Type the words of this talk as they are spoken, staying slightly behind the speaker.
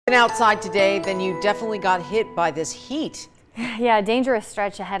Been outside today, then you definitely got hit by this heat. Yeah, a dangerous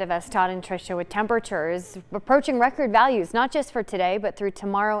stretch ahead of us, Todd and Tricia, with temperatures approaching record values, not just for today, but through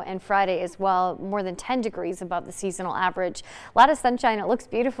tomorrow and Friday as well. More than 10 degrees above the seasonal average. A lot of sunshine. It looks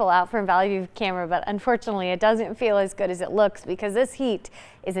beautiful out from Valley View camera, but unfortunately it doesn't feel as good as it looks because this heat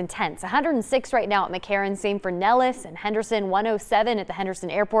is intense. 106 right now at McCarran, same for Nellis and Henderson, 107 at the Henderson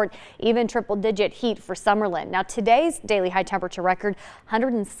Airport, even triple-digit heat for Summerlin. Now today's daily high temperature record,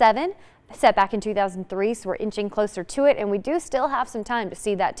 107. Set back in 2003, so we're inching closer to it, and we do still have some time to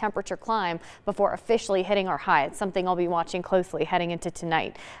see that temperature climb before officially hitting our high. It's something I'll be watching closely heading into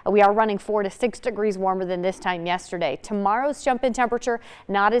tonight. We are running 4 to 6 degrees warmer than this time yesterday. Tomorrow's jump in temperature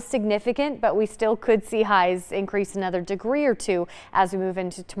not as significant, but we still could see highs increase another degree or two as we move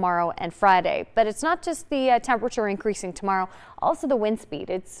into tomorrow and Friday. But it's not just the temperature increasing tomorrow, also the wind speed.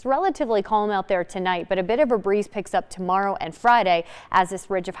 It's relatively calm out there tonight, but a bit of a breeze picks up tomorrow and Friday as this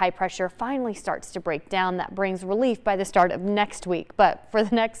ridge of high pressure finally starts to break down. That brings relief by the start of next week. But for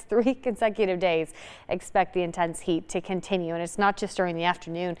the next 3 consecutive days, expect the intense heat to continue. And it's not just during the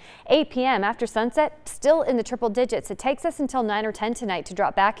afternoon. 8 p.m. after sunset, still in the triple digits. It takes us until 9 or 10 tonight to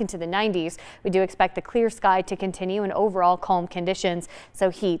drop back into the 90s. We do expect the clear sky to continue and overall calm conditions.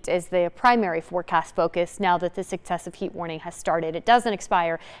 So heat is the primary forecast focus now that this excessive heat warning has started. It doesn't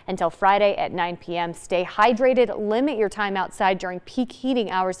expire until Friday at 9 p.m. Stay hydrated. Limit your time outside during peak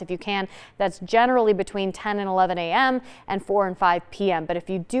heating hours if you can. That's generally between 10 and 11 a.m. and 4 and 5 p.m. But if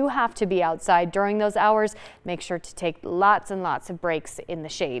you do have to be outside during those hours, make sure to take lots and lots of breaks in the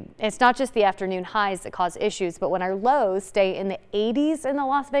shade. It's not just the afternoon highs that cause issues, but when our lows stay in the 80s in the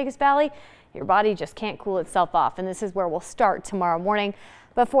Las Vegas Valley, your body just can't cool itself off. And this is where we'll start tomorrow morning.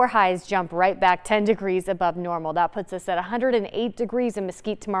 Before highs jump right back 10 degrees above normal. That puts us at 108 degrees in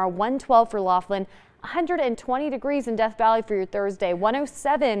Mesquite tomorrow, 112 for Laughlin, 120 degrees in Death Valley for your Thursday.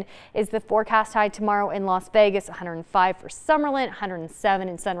 107 is the forecast high tomorrow in Las Vegas, 105 for Summerlin, 107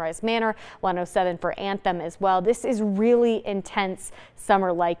 in Sunrise Manor, 107 for Anthem as well. This is really intense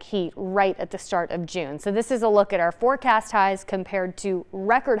summer-like heat right at the start of June. So this is a look at our forecast highs compared to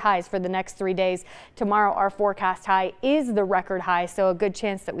record highs for the next 3 days. Tomorrow our forecast high is the record high, so a good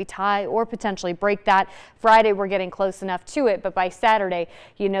chance that we tie or potentially break that. Friday we're getting close enough to it, but by Saturday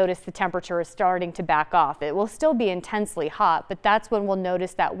you notice the temperature is starting to back off. It will still be intensely hot, but that's when we'll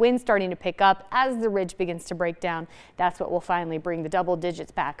notice that wind starting to pick up as the ridge begins to break down. That's what will finally bring the double digits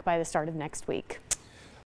back by the start of next week.